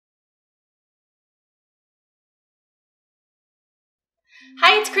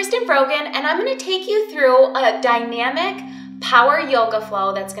Hi, it's Kristen Brogan, and I'm going to take you through a dynamic power yoga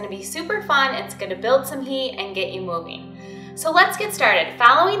flow that's going to be super fun. It's going to build some heat and get you moving. So let's get started.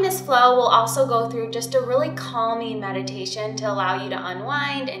 Following this flow, we'll also go through just a really calming meditation to allow you to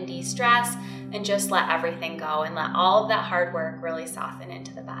unwind and de-stress and just let everything go and let all of that hard work really soften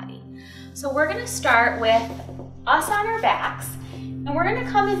into the body. So we're going to start with us on our backs. And we're going to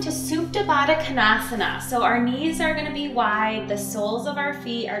come into Supta Baddha Konasana. So our knees are going to be wide, the soles of our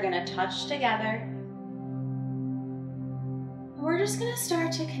feet are going to touch together. And we're just going to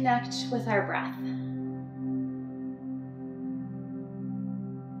start to connect with our breath.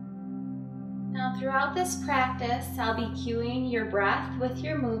 Now throughout this practice, I'll be cueing your breath with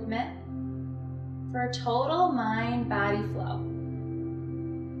your movement for a total mind-body flow.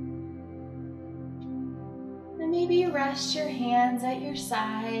 Maybe you rest your hands at your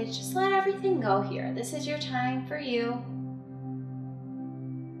sides. Just let everything go here. This is your time for you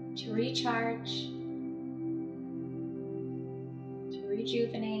to recharge, to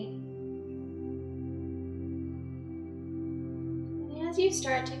rejuvenate. And as you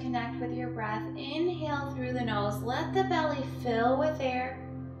start to connect with your breath, inhale through the nose. Let the belly fill with air.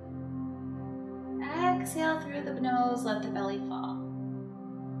 Exhale through the nose. Let the belly fall.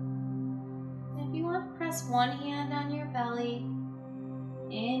 If you want to press one hand on your belly,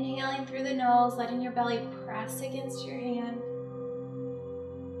 inhaling through the nose, letting your belly press against your hand.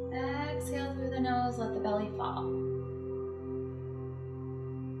 Exhale through the nose, let the belly fall.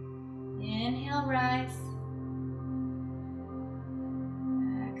 Inhale, rise.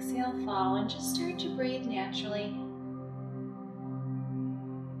 Exhale, fall, and just start to breathe naturally.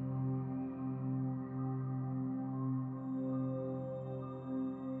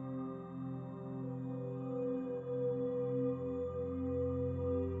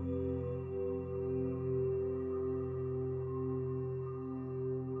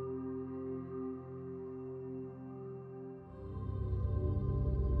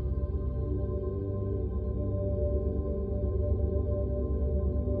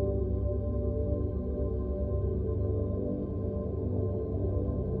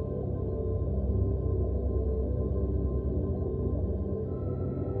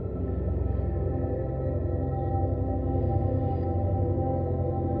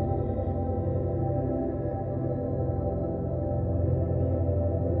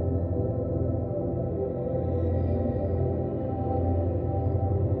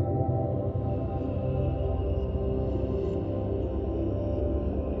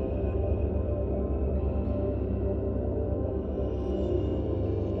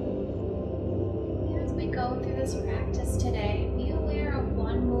 Go through this practice today, be aware of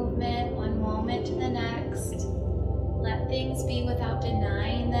one movement, one moment to the next. Let things be without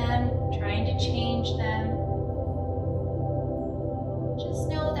denying them, trying to change them. Just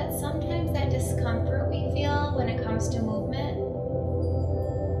know that sometimes that discomfort we feel when it comes to movement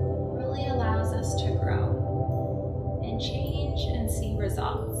really allows us to grow and change and see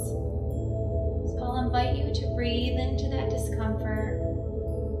results. So I'll invite you to breathe into that discomfort.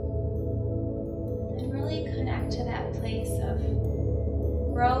 Connect to that place of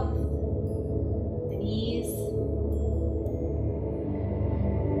growth and ease.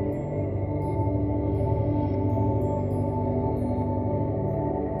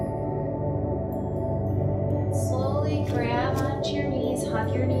 And slowly grab onto your knees,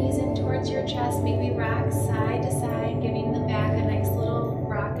 hug your knees in towards your chest, maybe rock side to side, giving the back a nice little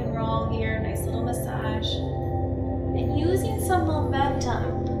rock and roll here, a nice little massage. And using some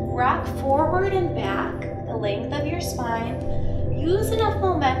momentum, rock forward and back the length of your spine. Use enough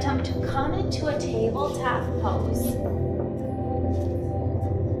momentum to come into a tabletop pose.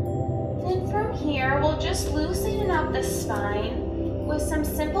 And from here, we'll just loosen up the spine with some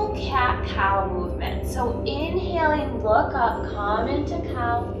simple cat-cow movement. So inhaling, look up, come into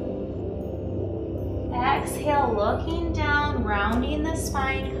cow. Exhale, looking down, rounding the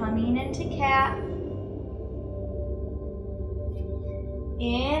spine, coming into cat.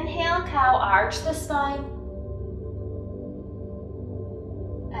 Inhale, cow, arch the spine.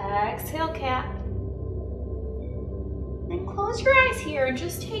 Exhale, cat. And close your eyes here and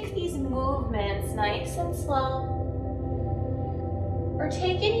just take these movements nice and slow. Or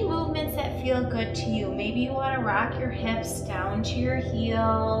take any movements that feel good to you. Maybe you want to rock your hips down to your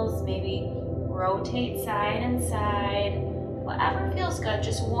heels. Maybe rotate side and side. Whatever feels good.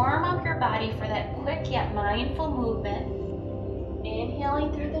 Just warm up your body for that quick yet mindful movement.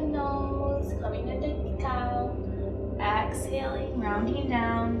 Inhaling through the nose, coming into cow. Exhaling, rounding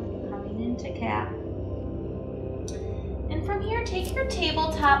down, coming into cat. And from here, take your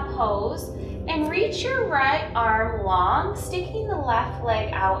tabletop pose And reach your right arm long, sticking the left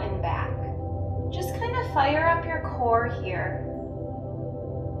leg out and back. Just kind of fire up your core here.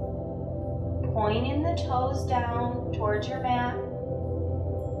 Pointing the toes down towards your mat.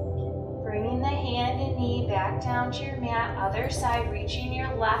 Bringing the hand and knee back down to your mat. Other side, reaching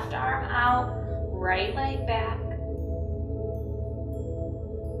your left arm out, right leg back.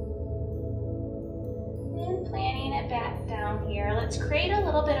 And planting it back down here. Let's create a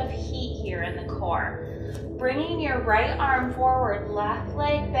little bit of heat here in the core. Bringing your right arm forward, left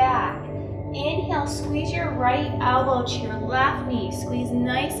leg back. Inhale, squeeze your right elbow to your left knee. Squeeze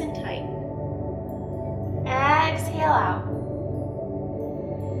nice and tight. Exhale out.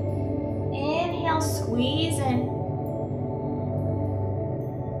 Inhale, squeeze in.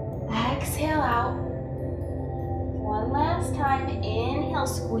 Exhale out. One last time. Inhale,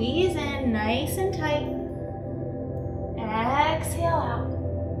 squeeze in, nice and tight. Exhale out.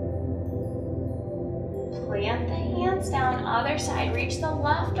 Plant the hands down, other side. Reach the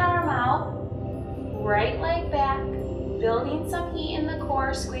left arm out. Right leg back. Building some heat in the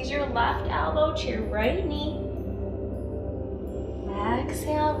core. Squeeze your left elbow to your right knee.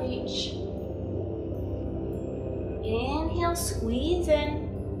 Exhale, reach. Inhale, squeeze in.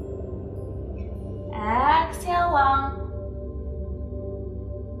 Exhale, long.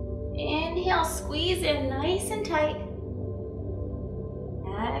 Inhale, squeeze in, nice and tight.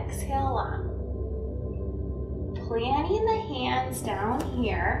 Exhale, long. Planting the hands down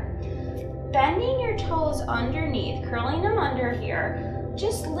here. Bending your toes underneath, curling them under here.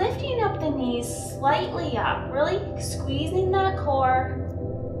 Just lifting up the knees slightly up, really squeezing that core.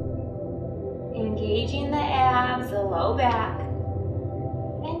 Engaging the abs, the low back.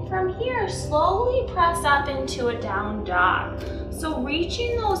 And from here, slowly press up into a down dog. So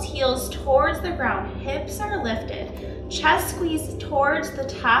reaching those heels towards the ground, hips are lifted. Chest squeeze towards the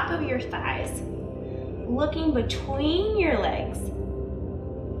top of your thighs. Looking between your legs.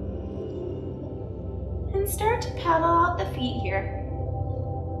 And start to pedal out the feet here.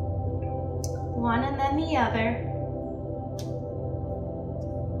 One and then the other.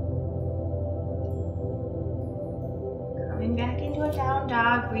 Coming back into a down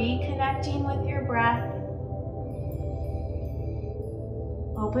dog, reconnecting with your breath.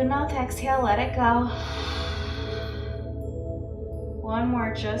 Open mouth, exhale, let it go. One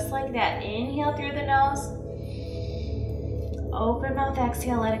more, just like that. Inhale through the nose. Open mouth,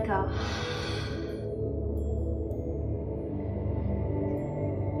 exhale, let it go.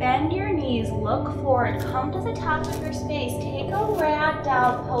 Bend your knees, look forward, come to the top of your space. Take a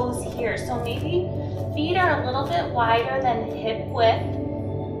ragdoll pose here. So maybe feet are a little bit wider than hip width.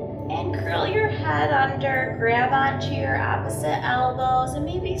 And curl your head under, grab onto your opposite elbows, and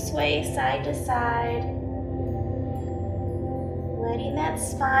maybe sway side to side. Letting that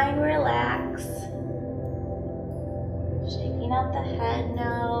spine relax. Shaking out the head,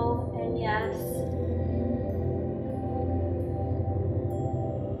 no, and yes.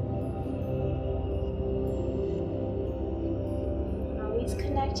 Always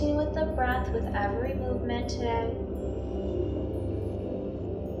connecting with the breath with every movement today.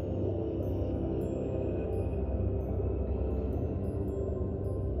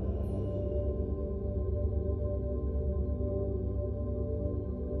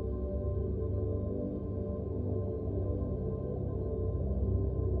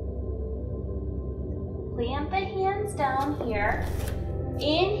 Plant the hands down here.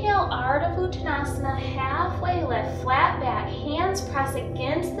 Inhale, Ardha Uttanasana, halfway lift, flat back, hands press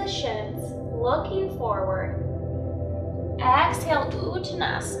against the shins, looking forward. Exhale,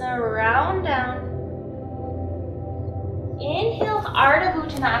 Uttanasana, round down. Inhale, Ardha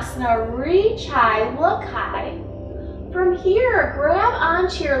Uttanasana, reach high, look high. From here, grab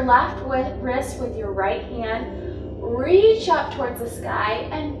onto your left wrist with your right hand. Reach up towards the sky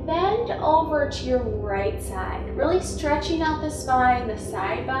and bend over to your right side. Really stretching out the spine, the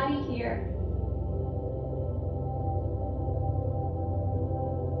side body here.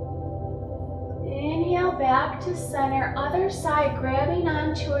 Inhale back to center. Other side, grabbing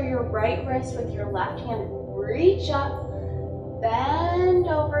onto your right wrist with your left hand. Reach up, bend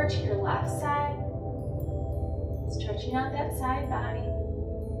over to your left side. Stretching out that side body.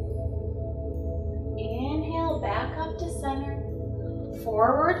 Inhale, back up to center.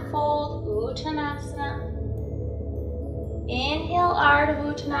 Forward fold, Uttanasana. Inhale, Ardha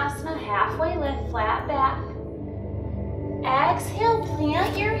Uttanasana, halfway lift, flat back. Exhale,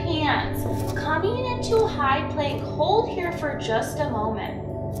 plant your hands. Coming into high plank, hold here for just a moment.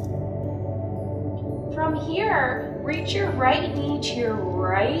 From here, reach your right knee to your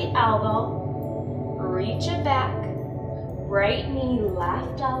right elbow. Reach it back. Right knee,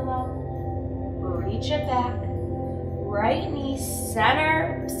 left elbow. reach it back. Right knee,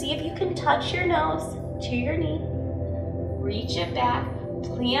 center. See if you can touch your nose to your knee. Reach it back.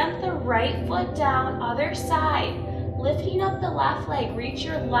 Plant the right foot down, other side. Lifting up the left leg. Reach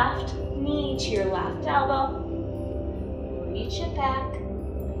your left knee to your left elbow. Reach it back.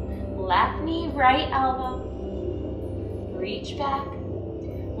 Left knee, right elbow. Reach back.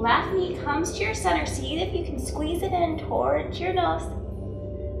 Left knee comes to your center. See if you can squeeze it in towards your nose.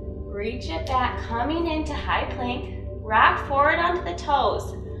 Reach it back, coming into high plank. Rock forward onto the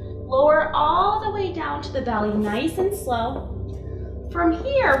toes. Lower all the way down to the belly, nice and slow. From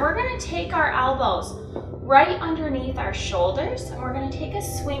here, we're gonna take our elbows right underneath our shoulders, and we're gonna take a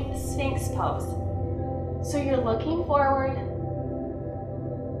Sphinx pose. So you're looking forward.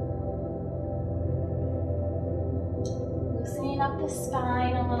 Loosening up the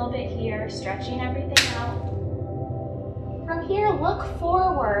spine a little bit here, stretching everything out. From here, look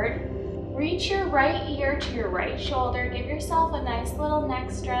forward. Reach your right ear to your right shoulder. Give yourself a nice little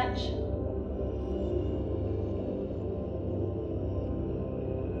neck stretch.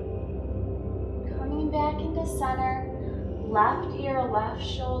 Coming back into center. Left ear, left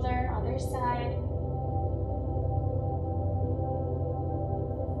shoulder, other side.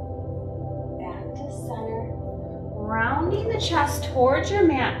 Back to center. Rounding the chest towards your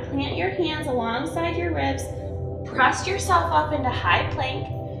mat. Plant your hands alongside your ribs. Press yourself up into high plank.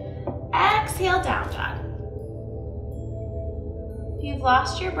 Exhale, down dog. If you've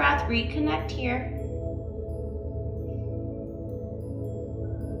lost your breath, reconnect here.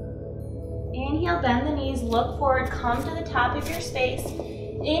 Inhale, bend the knees, look forward, come to the top of your space.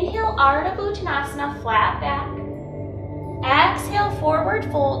 Inhale, Ardha Uttanasana, flat back. Exhale, forward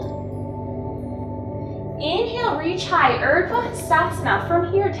fold. Inhale, reach high, Urdhva Hastasana.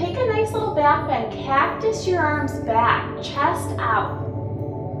 From here, take a nice little back bend. Cactus your arms back, chest out.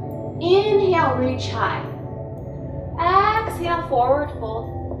 Inhale, reach high. Exhale, forward fold.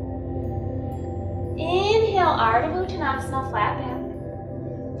 Inhale, Ardha Uttanasana, flat back.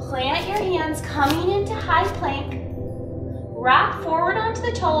 Plant your hands coming into high plank. Rock forward onto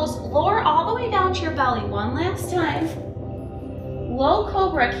the toes. Lower all the way down to your belly. One last time. Low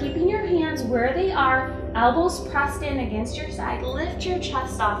cobra, keeping your hands where they are. Elbows pressed in against your side. Lift your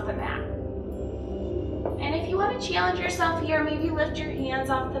chest off the mat. And if you want to challenge yourself here, maybe lift your hands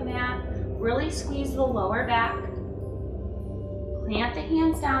off the mat. Really squeeze the lower back. Plant the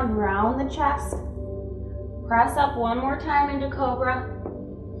hands down, round the chest. Press up one more time into cobra.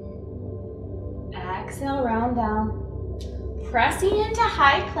 Exhale, round down. Pressing into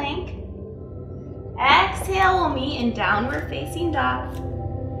high plank. Exhale, we'll meet in downward facing dog.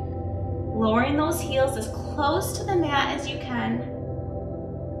 Lowering those heels as close to the mat as you can.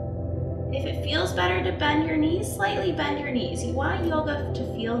 If it feels better to bend your knees, slightly bend your knees. You want yoga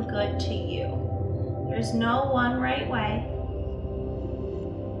to feel good to you. There's no one right way.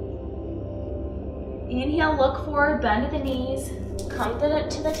 Inhale, look forward, bend the knees. Come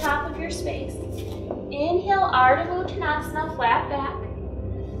to the top of your space. Inhale, Ardha Uttanasana, flat back.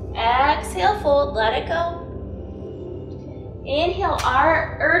 Exhale, fold, let it go. Inhale,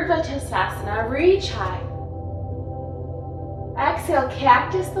 Urdhva Hastasana, reach high. Exhale,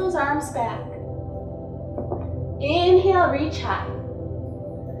 cactus those arms back. Inhale, reach high.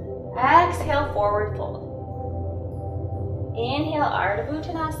 Exhale, forward fold. Inhale, Ardha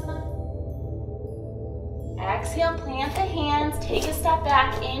Uttanasana. Exhale, plant the hands, take a step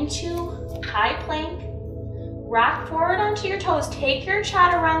back into high plank. Rock forward onto your toes. Take your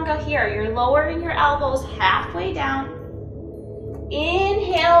chaturanga here. You're lowering your elbows halfway down.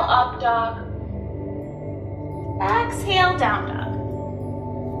 Inhale, up dog. Exhale, down dog.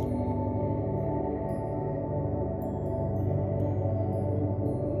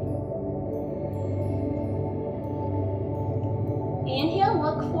 Inhale,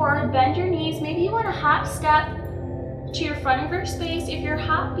 look forward, bend your knees. Maybe you want to hop step to your front of your space. If you're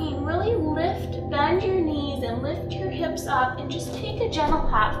hopping, really bend your knees and lift your hips up and just take a gentle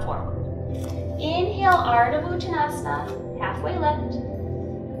hop forward. Inhale, Ardha Uttanasana, halfway lift.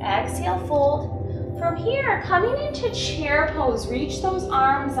 Exhale, fold. From here, coming into chair pose, reach those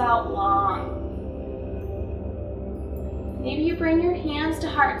arms out long. Maybe you bring your hands to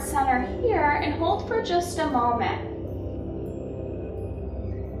heart center here and hold for just a moment.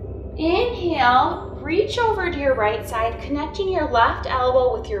 Inhale, reach over to your right side, connecting your left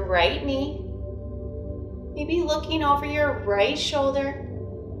elbow with your right knee. Maybe looking over your right shoulder.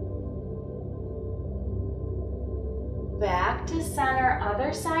 Back to center,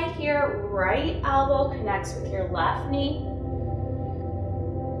 other side here, right elbow connects with your left knee.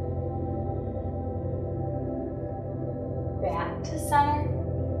 Back to center,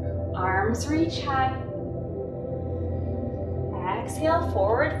 arm arms reach high. Exhale,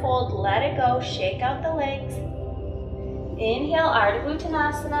 forward fold, let it go, shake out the legs. Inhale, Ardha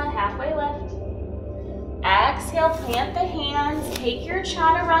Uttanasana, halfway lift. Exhale, plant the hands, take your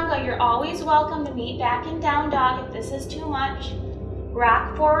chaturanga. You're always welcome to meet back in down dog if this is too much.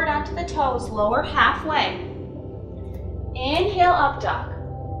 Rock forward onto the toes, lower halfway. Inhale, up dog.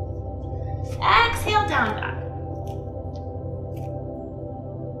 Exhale, down dog.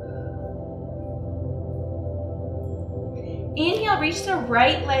 Inhale, reach the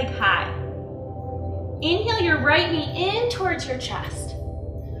right leg high. Inhale your right knee in towards your chest.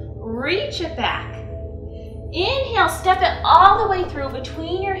 Reach it back. Inhale, step it all the way through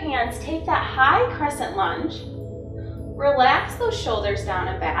between your hands. Take that high crescent lunge. Relax those shoulders down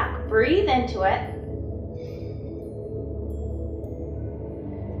and back. Breathe into it.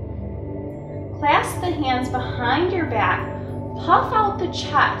 Clasp the hands behind your back. Puff out the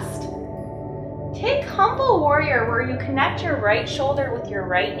chest. Take humble warrior where you connect your right shoulder with your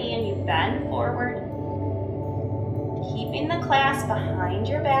right knee and you bend forward. Keeping the clasp behind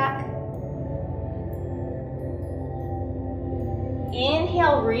your back.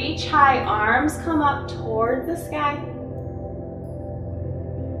 Inhale, reach high, arms come up toward the sky.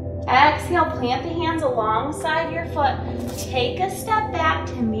 Exhale, plant the hands alongside your foot. Take a step back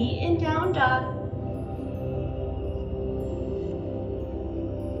to meet in down dog.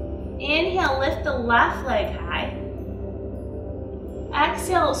 Inhale, lift the left leg high.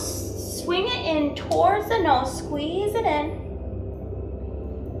 Exhale, swing it in towards the nose, squeeze it in.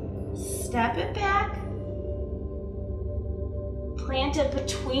 Step it back. Plant it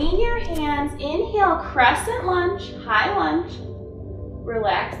between your hands. Inhale, crescent lunge, high lunge.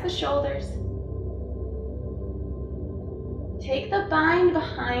 Relax the shoulders. Take the bind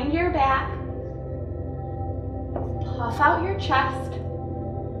behind your back. Puff out your chest.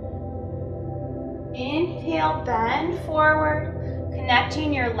 Inhale, bend forward,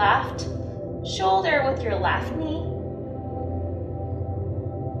 connecting your left shoulder with your left knee.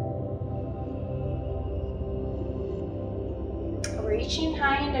 Reaching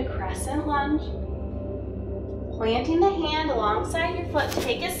high into crescent lunge. Planting the hand alongside your foot,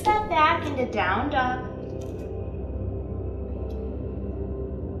 take a step back into down dog.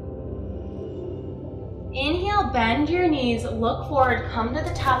 Inhale, bend your knees, look forward, come to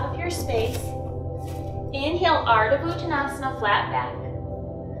the top of your space. Inhale, Ardha Uttanasana, flat back.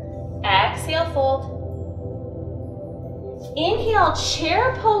 Exhale, fold. Inhale,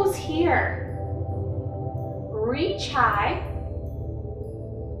 chair pose here. Reach high.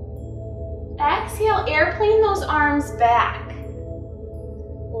 Exhale, airplane those arms back.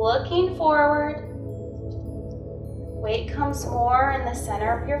 Looking forward. Weight comes more in the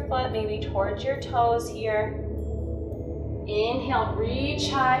center of your foot, maybe towards your toes here. Inhale, reach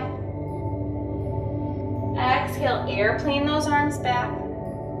high. Exhale, airplane those arms back.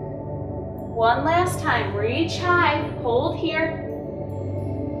 One last time, reach high, hold here.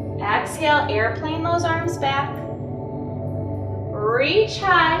 Exhale, airplane those arms back. Reach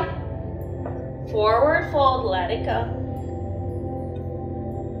high. Forward fold, let it go.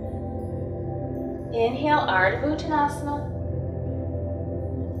 Inhale, Ardha Uttanasana.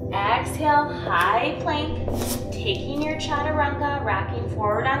 Exhale, high plank. Taking your chaturanga, rocking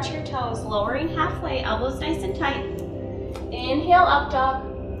forward onto your toes, lowering halfway, elbows nice and tight. Inhale, up dog.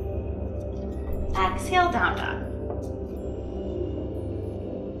 Exhale, down dog.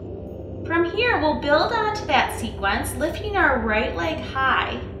 From here, we'll build onto that sequence, lifting our right leg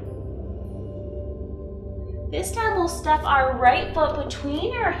high. This time we'll step our right foot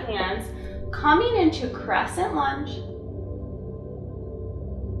between our hands, coming into crescent lunge.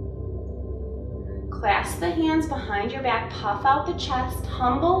 Clasp the hands behind your back, puff out the chest,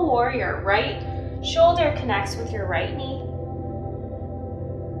 humble warrior. Right shoulder connects with your right knee.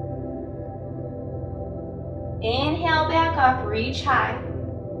 Inhale, back up, reach high.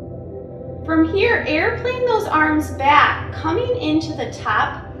 From here, airplane those arms back, coming into the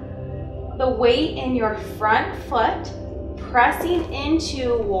top, the weight in your front foot, pressing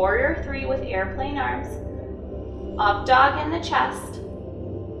into warrior 3 with airplane arms. Up dog in the chest.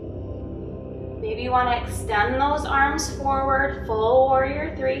 Maybe you want to extend those arms forward, full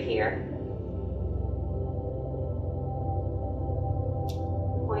warrior 3 here.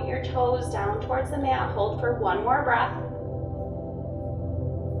 Point your toes down towards the mat, hold for one more breath.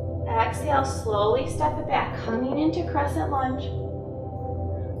 Exhale, slowly step it back, coming into crescent lunge.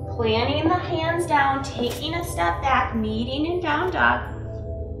 Planting the hands down, taking a step back, meeting in down dog.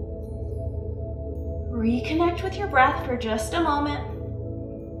 Reconnect with your breath for just a moment.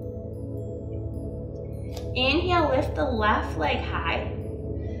 Inhale, lift the left leg high.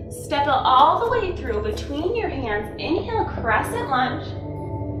 Step it all the way through between your hands. Inhale, crescent lunge.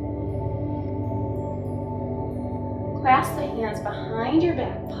 Clasp the hands behind your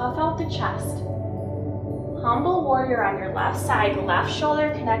back, puff out the chest. Humble warrior on your left side, left shoulder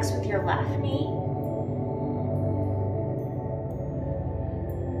connects with your left knee.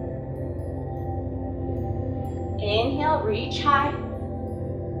 Inhale, reach high.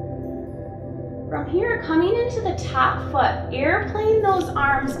 From here, coming into the top foot, airplane those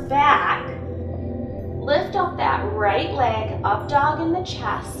arms back. Lift up that right leg, up dog in the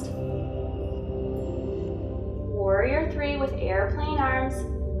chest. Warrior 3 with airplane arms.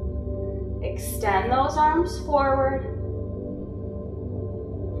 Extend those arms forward.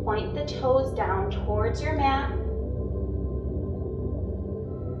 Point the toes down towards your mat.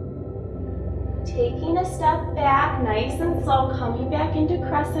 Taking a step back, nice and slow, coming back into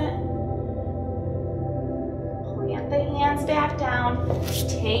crescent. Plant the hands back down.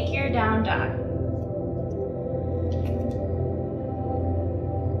 Take your down dog.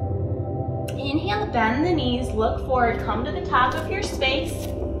 Inhale, bend the knees, look forward, come to the top of your space.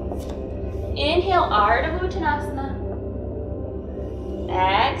 Inhale, Ardha Uttanasana.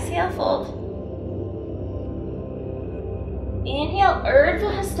 Exhale, fold. Inhale,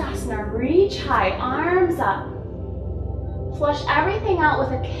 Urdhva Hastasana, reach high, arms up. Flush everything out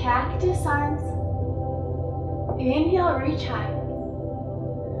with a cactus arms. Inhale, reach high.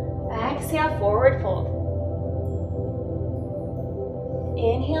 Exhale, forward fold.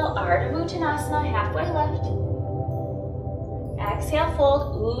 Inhale, Ardha Uttanasana, halfway lift. Exhale,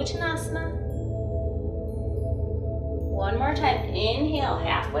 fold, Uttanasana. One more time, inhale,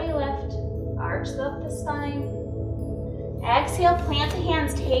 halfway lift. Arch up the spine. Exhale, plant the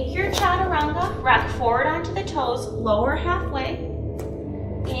hands, take your chaturanga, rock forward onto the toes, lower halfway.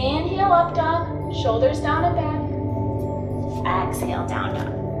 Inhale, up dog, shoulders down and back. Exhale, down dog.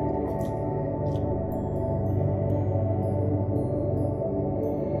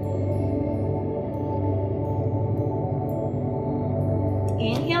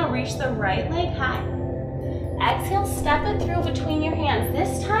 Inhale, reach the right leg high. Exhale, step it through between your hands.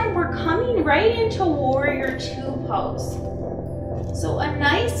 This time we're coming right into warrior 2 pose. So a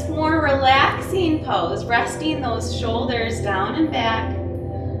nice, more relaxing pose, resting those shoulders down and back.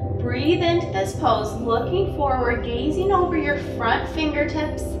 Breathe into this pose, looking forward, gazing over your front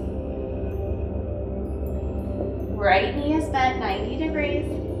fingertips. Right knee is bent 90 degrees.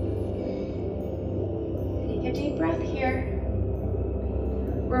 Take a deep breath here.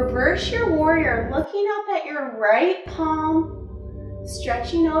 Reverse your warrior, looking up at your right palm,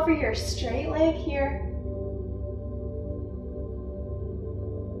 stretching over your straight leg here.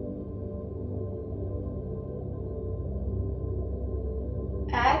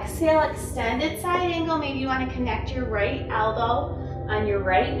 Exhale, extended side angle. Maybe you want to connect your right elbow on your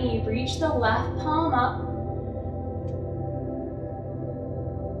right knee. Reach the left palm up.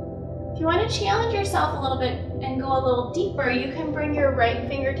 If you want to challenge yourself a little bit and go a little deeper, you can bring your right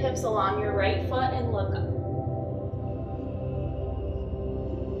fingertips along your right foot and look up.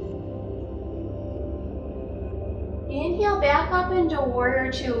 Inhale, back up into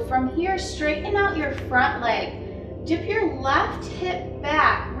warrior 2. From here, straighten out your front leg. Dip your left hip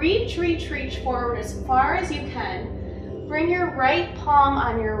back. Reach, reach, reach forward as far as you can. Bring your right palm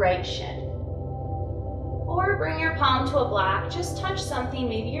on your right shin. Or bring your palm to a block. Just touch something,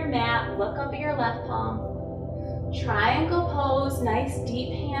 maybe your mat. Look up at your left palm. Triangle pose, nice deep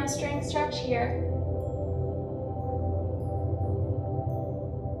hamstring stretch here.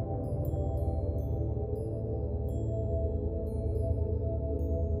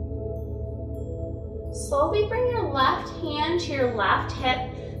 Slowly bring your left hand to your left hip.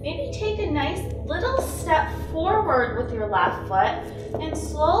 Maybe take a nice little step forward with your left foot and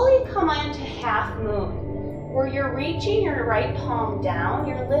slowly come into half moon, where you're reaching your right palm down,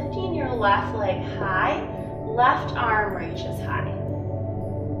 you're lifting your left leg high, left arm reaches high.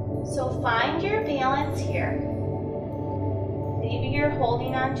 So find your balance here. Maybe you're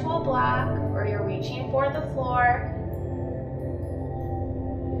holding onto a block or you're reaching for the floor.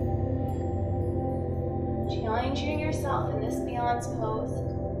 Challenging yourself in this balance pose.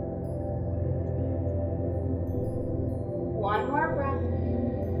 One more breath.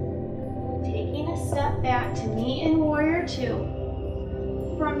 Taking a step back to meet in warrior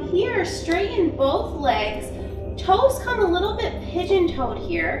 2. From here, straighten both legs. Toes come a little bit pigeon-toed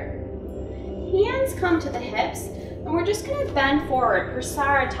here. Hands come to the hips, and we're just going to bend forward,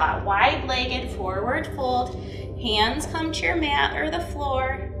 Prasarita, wide-legged forward fold. Hands come to your mat or the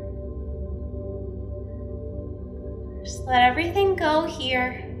floor. Just let everything go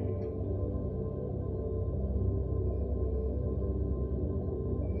here.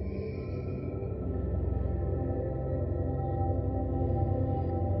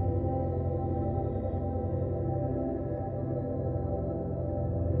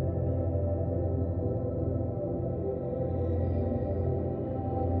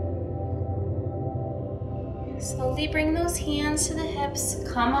 Slowly bring those hands to the hips.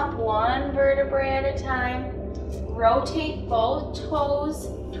 Come up one vertebrae at a time. Rotate both toes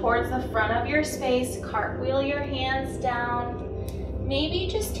towards the front of your space. Cartwheel your hands down. Maybe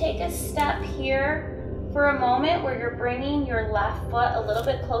just take a step here for a moment where you're bringing your left foot a little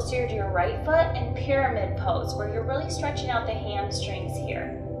bit closer to your right foot, and pyramid pose where you're really stretching out the hamstrings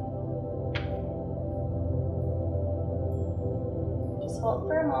here. Just hold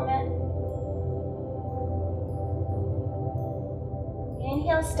for a moment.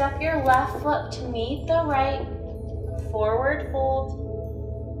 Inhale, step your left foot to meet the right. Forward fold.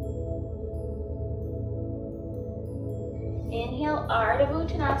 Inhale, Ardha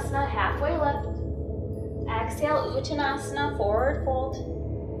Uttanasana, halfway lift. Exhale, Uttanasana, forward fold.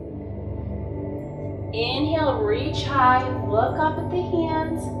 Inhale, reach high, look up at the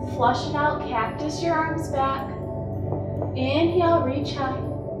hands, flush it out, cactus your arms back. Inhale, reach high.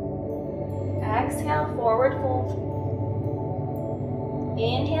 Exhale, forward fold.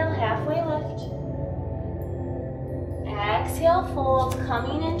 Inhale, halfway lift. Exhale, fold,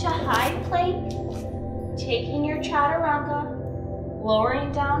 coming into high plank, taking your chaturanga,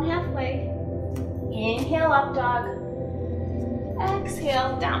 lowering down halfway. Inhale, up dog.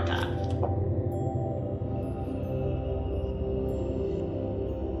 Exhale, down dog.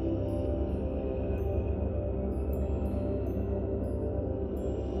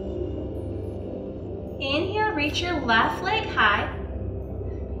 Inhale, reach your left leg high.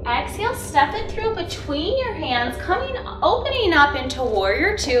 Exhale, step it through between your hands, opening up into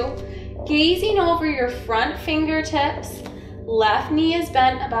warrior two, gazing over your front fingertips. Left knee is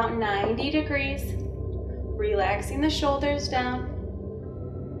bent about 90 degrees. Relaxing the shoulders down.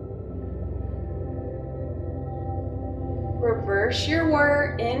 Reverse your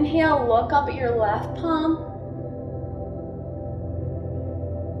warrior. Inhale, look up at your left palm.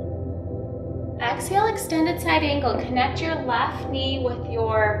 Exhale, extended side angle. Connect your left knee with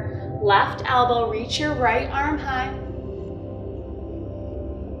your left elbow. Reach your right arm high.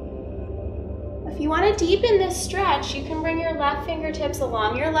 If you want to deepen this stretch, you can bring your left fingertips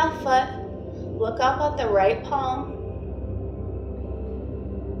along your left foot. Look up at the right palm.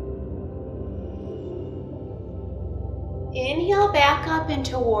 Inhale, back up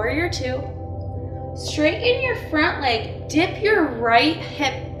into warrior two. Straighten your front leg. Dip your right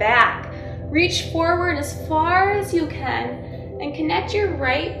hip back. Reach forward as far as you can and connect your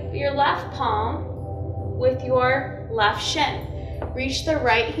left palm with your left shin. Reach the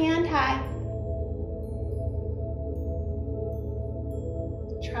right hand high.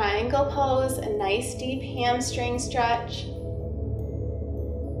 Triangle pose, a nice deep hamstring stretch.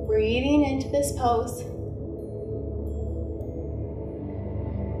 Breathing into this pose.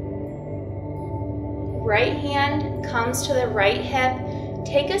 Right hand comes to the right hip.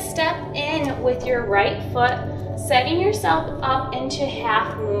 Take a step in with your right foot, setting yourself up into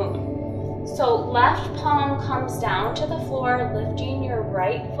half moon. So left palm comes down to the floor, lifting your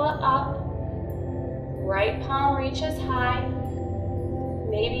right foot up. Right palm reaches high.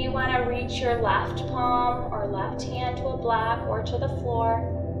 Maybe you want to reach your left palm or left hand to a block or to the floor.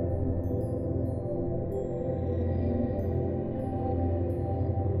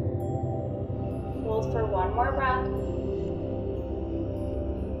 Hold for one more breath.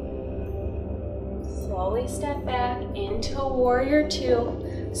 Slowly step back into warrior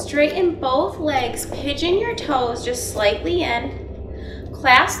two. Straighten both legs, pigeon your toes just slightly in.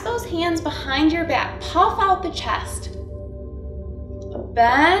 Clasp those hands behind your back, puff out the chest.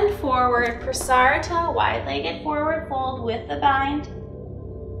 Bend forward, Prasarita, wide-legged forward fold with the bind.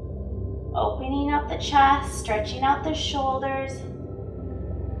 Opening up the chest, stretching out the shoulders,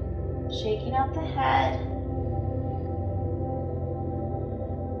 shaking out the head.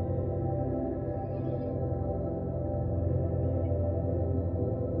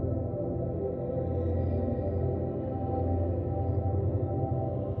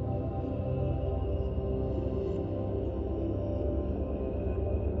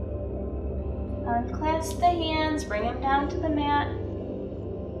 Unclasp the hands, bring them down to the mat.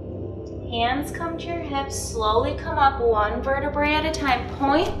 Hands come to your hips, slowly come up one vertebrae at a time.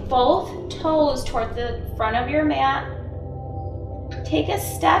 Point both toes toward the front of your mat. Take a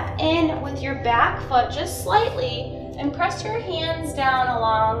step in with your back foot just slightly and press your hands down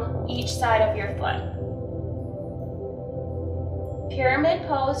along each side of your foot. Pyramid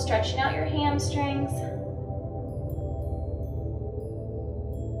pose, stretching out your hamstrings.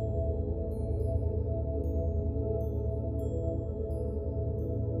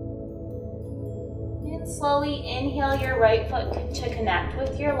 Slowly inhale your right foot to connect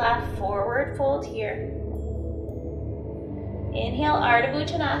with your left, forward fold here. Inhale, Ardha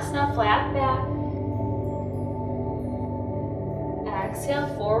Uttanasana, flat back. Exhale,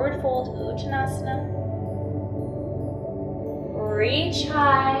 forward fold, Uttanasana. Reach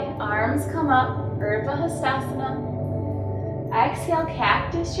high, arms come up, Urdhva Hastasana. Exhale,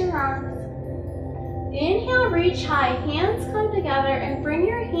 cactus your arms. Inhale, reach high, hands come together and bring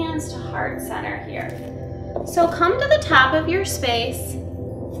your hands to heart center here. So come to the top of your space.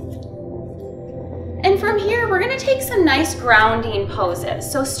 And from here, we're gonna take some nice grounding poses.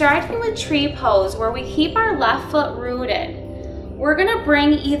 So starting with tree pose, where we keep our left foot rooted. We're gonna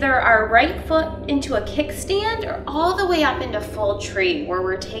bring either our right foot into a kickstand or all the way up into full tree, where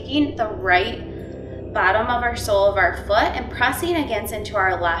we're taking the right bottom of our sole of our foot and pressing against into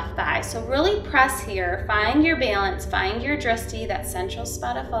our left thigh. So really press here, find your balance, find your drishti, that central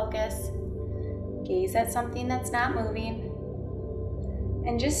spot of focus. Gaze at something that's not moving.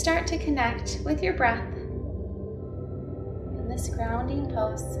 And just start to connect with your breath in this grounding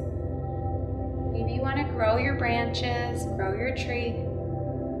pose. Maybe you want to grow your branches, grow your tree.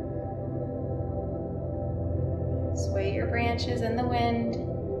 Sway your branches in the wind.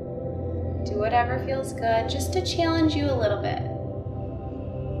 Do whatever feels good, just to challenge you a little bit.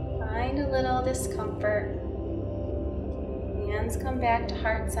 Find a little discomfort. Hands come back to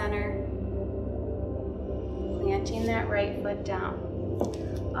heart center. Planting that right foot down.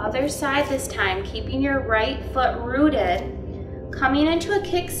 Other side this time, keeping your right foot rooted. Coming into a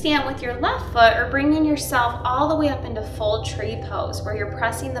kickstand with your left foot or bringing yourself all the way up into full tree pose, where you're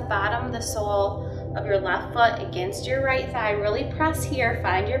pressing the bottom of the sole of your left foot against your right thigh. Really press here,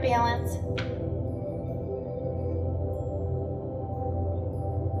 find your balance.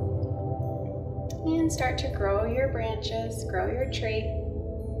 And start to grow your branches, grow your tree.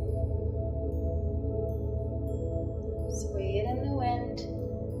 Sway it in the wind.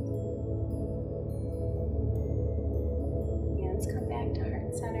 Hands come back to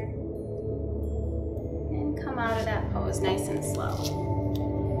heart center. And come out of that pose nice and slow.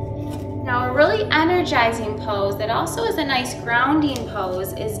 Now a really energizing pose that also is a nice grounding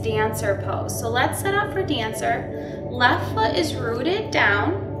pose is dancer pose. So let's set up for dancer. Left foot is rooted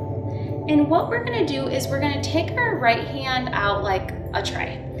down. And what we're gonna do is we're gonna take our right hand out like a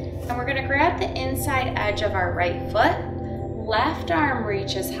tray. And we're gonna grab the inside edge of our right foot. Left arm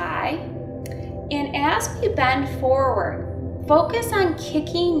reaches high. And as we bend forward, focus on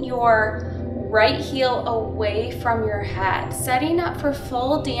kicking your right heel away from your head, setting up for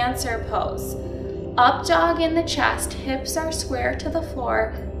full dancer pose. Up dog in the chest, hips are square to the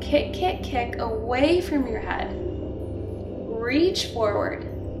floor. Kick, kick, kick away from your head. Reach forward.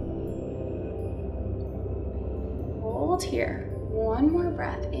 Hold here. One more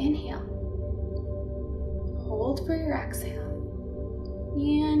breath. Inhale. Hold for your exhale.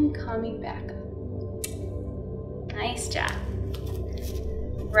 And coming back up. Nice job.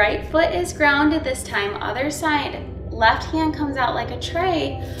 Right foot is grounded this time. Other side. Left hand comes out like a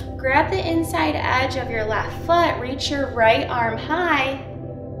tray. Grab the inside edge of your left foot. Reach your right arm high.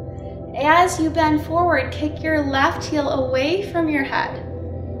 As you bend forward, kick your left heel away from your head.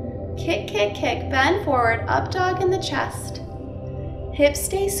 Kick, kick, kick. Bend forward. Up dog in the chest. Hips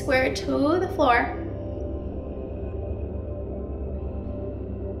stay square to the floor.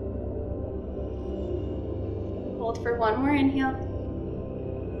 Hold for one more inhale.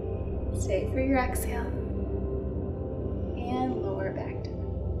 Stay for your exhale. And lower back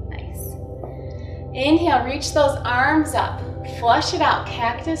down. Nice. Inhale, reach those arms up. Flush it out.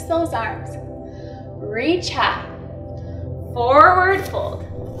 Cactus those arms. Reach high. Forward fold.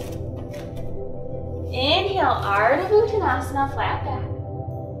 Inhale, Ardha Uttanasana, flat back.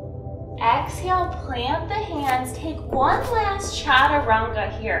 Exhale, plant the hands. Take one last chaturanga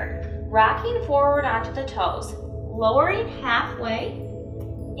here. Rocking forward onto the toes. Lowering halfway.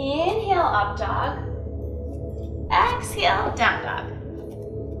 Inhale, up dog. Exhale, down dog.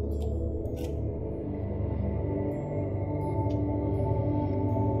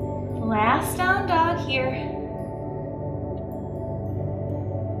 Last down dog here.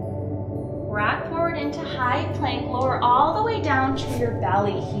 Rock forward into high plank. Lower all the way down to your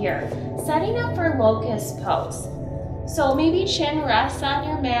belly here. Setting up for locust pose. So maybe chin rests on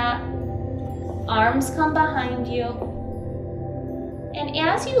your mat. Arms come behind you. And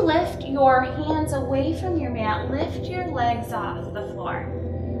as you lift your hands away from your mat, lift your legs off the floor.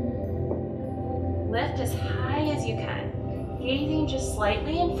 Lift as high as you can. Gazing just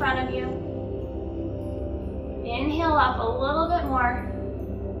slightly in front of you. Inhale up a little bit more.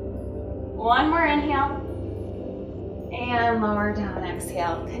 One more inhale. And lower down,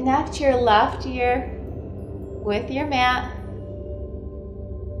 exhale. Connect your left ear with your mat.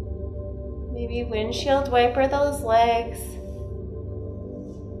 Maybe windshield wiper those legs.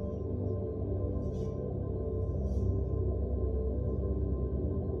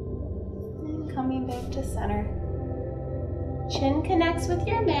 back to center. Chin connects with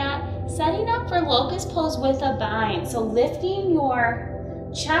your mat, setting up for locust pose with a bind. So lifting your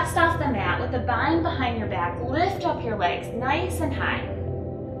chest off the mat with a bind behind your back. Lift up your legs nice and high.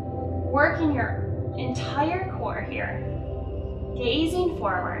 Working your entire core here. Gazing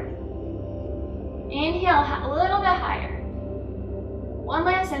forward. Inhale a little bit higher. One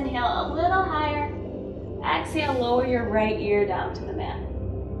last inhale, a little higher. Exhale, lower your right ear down to the mat.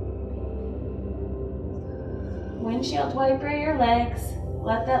 Windshield wiper your legs.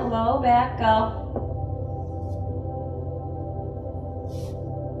 Let that low back go.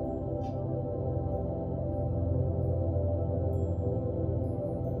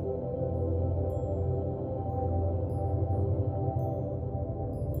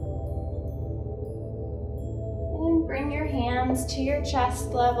 And bring your hands to your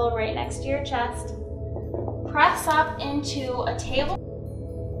chest level, right next to your chest. Press up into a table.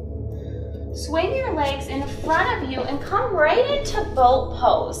 Swing your legs in front of you and come right into boat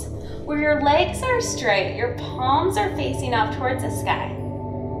pose, where your legs are straight, your palms are facing up towards the sky.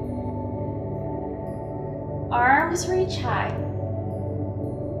 Arms reach high.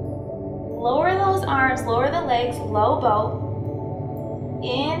 Lower those arms, lower the legs, low boat.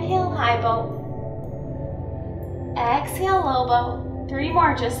 Inhale, high boat. Exhale, low boat. 3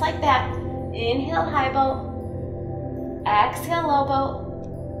 more, just like that. Inhale, high boat. Exhale, low boat.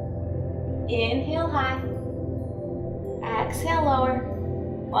 Inhale, high. Exhale, lower.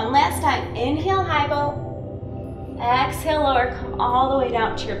 One last time. Inhale, high boat. Exhale, lower. Come all the way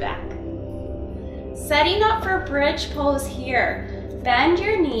down to your back. Setting up for bridge pose here. Bend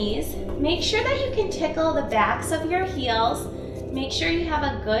your knees. Make sure that you can tickle the backs of your heels. Make sure you have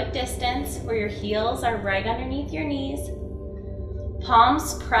a good distance where your heels are right underneath your knees.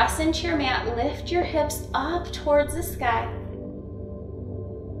 Palms press into your mat. Lift your hips up towards the sky.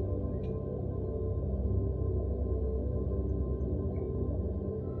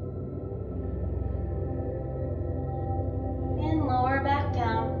 And lower back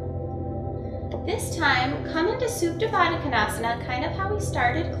down. This time, come into Supta Baddha Konasana, kind of how we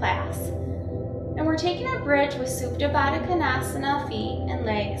started class. And we're taking a bridge with Supta Baddha Konasana feet and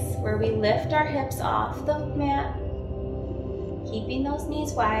legs, where we lift our hips off the mat, keeping those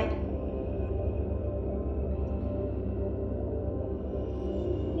knees wide.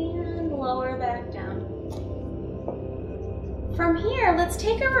 And lower back down. From here, let's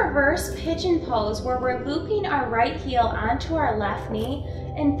take a reverse pigeon pose where we're looping our right heel onto our left knee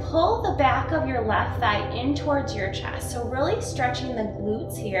and pull the back of your left thigh in towards your chest. So really stretching the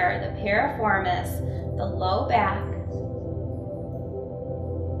glutes here, the piriformis, the low back.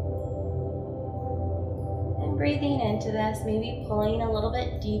 And breathing into this, maybe pulling a little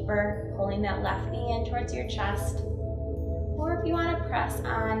bit deeper, pulling that left knee in towards your chest. Or if you want to press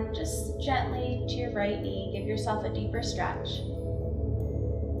on, just gently to your right knee, give yourself a deeper stretch.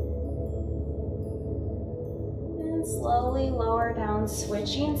 Slowly lower down,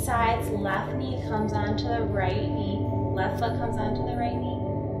 switching sides. Left knee comes onto the right knee. Left foot comes onto the right knee.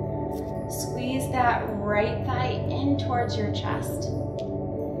 Squeeze that right thigh in towards your chest.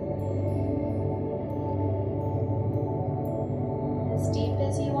 As deep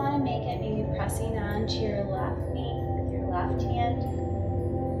as you want to make it, maybe pressing onto your left knee with your left hand.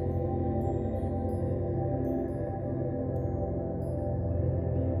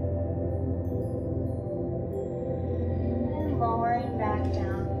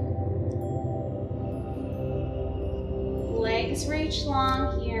 Legs reach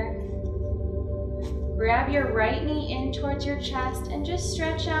long here. Grab your right knee in towards your chest and just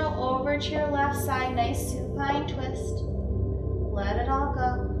stretch out over to your left side. Nice supine twist. Let it all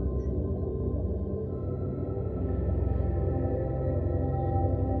go.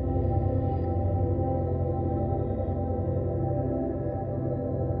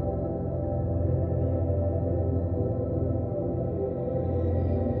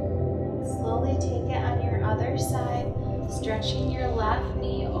 Slowly take it on your other side. Stretching your left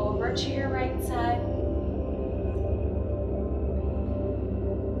knee over to your right side.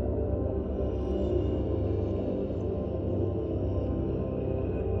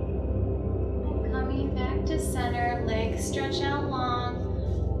 And coming back to center, legs stretch out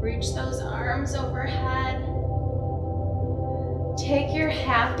long. Reach those arms overhead. Take your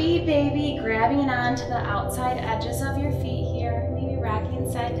happy baby, grabbing onto the outside edges of your feet here, maybe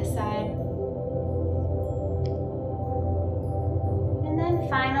rocking side to side.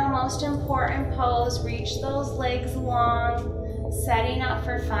 Final, most important pose, reach those legs long, setting up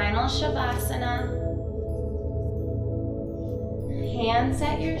for final Shavasana. Hands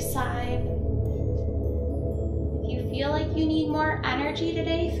at your side. If you feel like you need more energy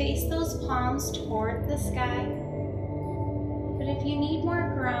today, face those palms toward the sky. But if you need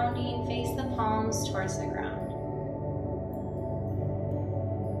more grounding, face the palms towards the ground.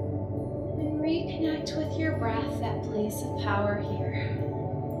 And reconnect with your breath, that place of power here.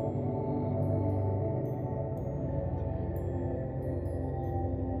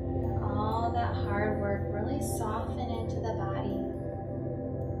 And all that hard work really soften into the body.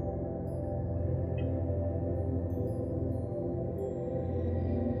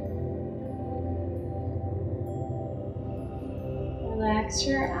 Relax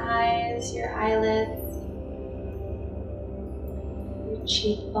your eyes, your eyelids, your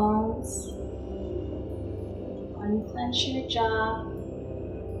cheekbones. Unclench your jaw.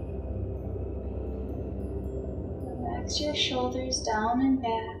 Relax your shoulders down and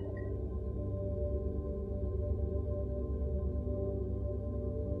back.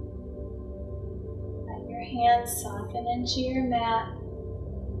 Let your hands soften into your mat.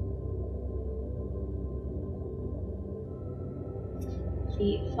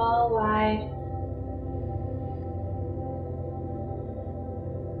 Feet fall wide.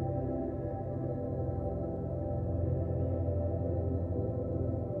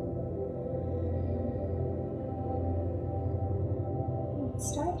 And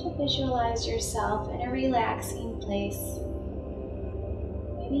start to visualize yourself in a relaxing place.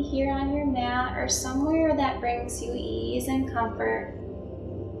 Maybe here on your mat or somewhere that brings you ease and comfort.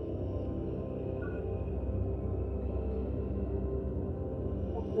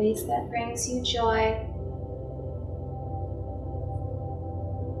 Place that brings you joy.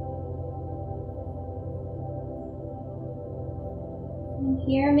 And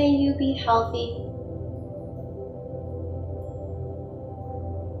here may you be healthy.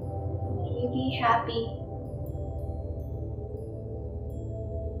 May you be happy.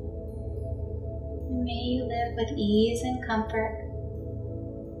 And may you live with ease and comfort.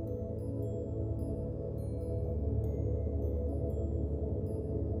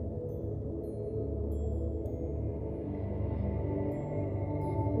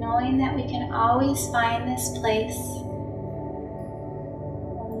 Knowing that we can always find this place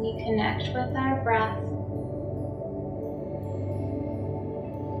when we connect with our breath.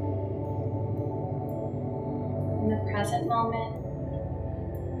 In the present moment,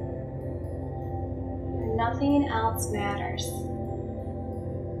 where nothing else matters.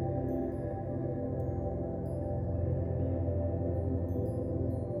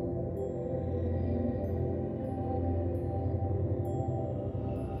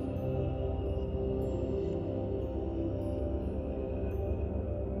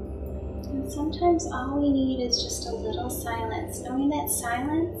 Sometimes all we need is just a little silence, knowing that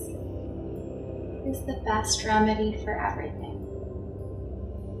silence is the best remedy for everything.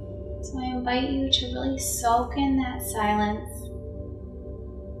 So I invite you to really soak in that silence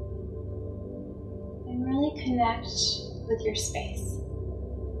and really connect with your space.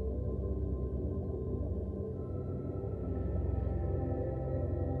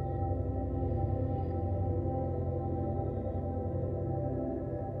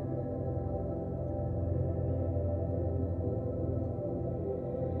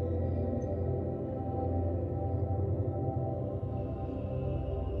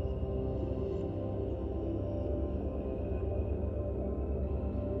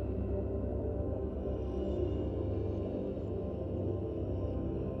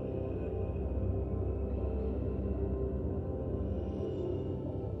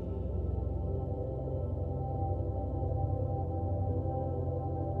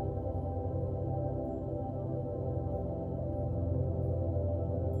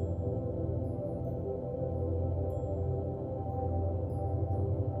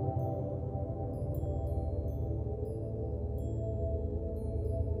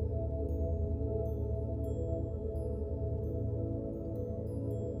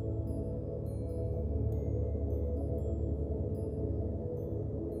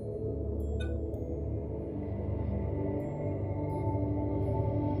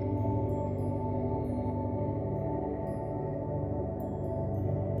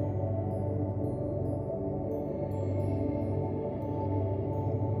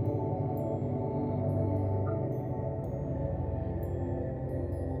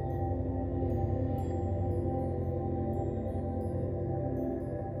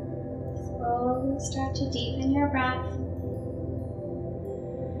 Slowly start to deepen your breath.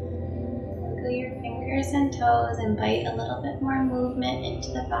 Wiggle your fingers and toes, invite a little bit more movement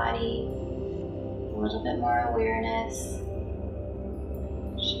into the body, a little bit more awareness,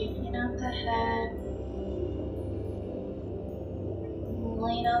 shaking out the head,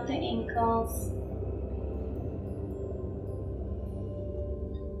 rolling out the ankles.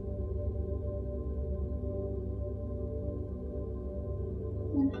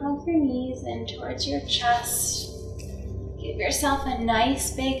 hug your knees in towards your chest. Give yourself a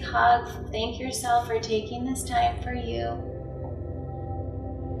nice big hug. Thank yourself for taking this time for you.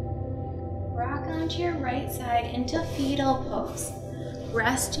 Rock onto your right side into fetal pose,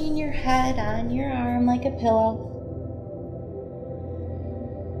 resting your head on your arm like a pillow.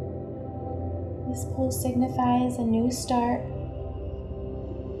 This pose signifies a new start.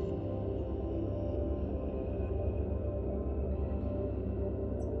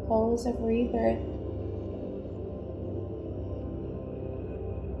 Pose of rebirth.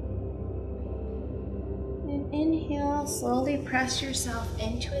 And inhale, slowly press yourself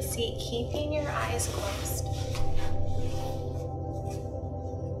into a seat, keeping your eyes closed.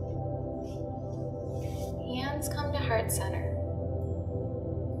 Hands come to heart center.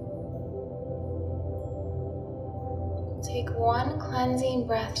 Take one cleansing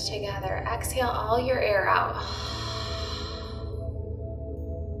breath together. Exhale all your air out.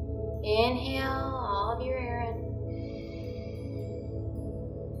 Inhale all of your air in.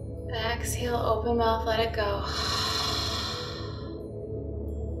 Exhale, open mouth, let it go.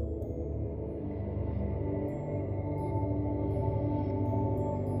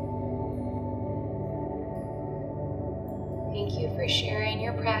 Thank you for sharing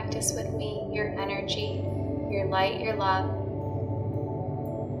your practice with me, your energy, your light, your love.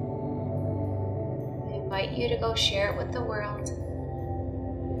 I invite you to go share it with the world.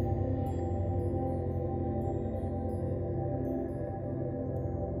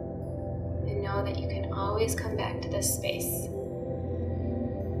 And know that you can always come back to this space.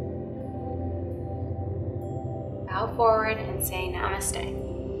 Bow forward and say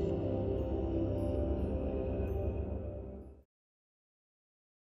namaste.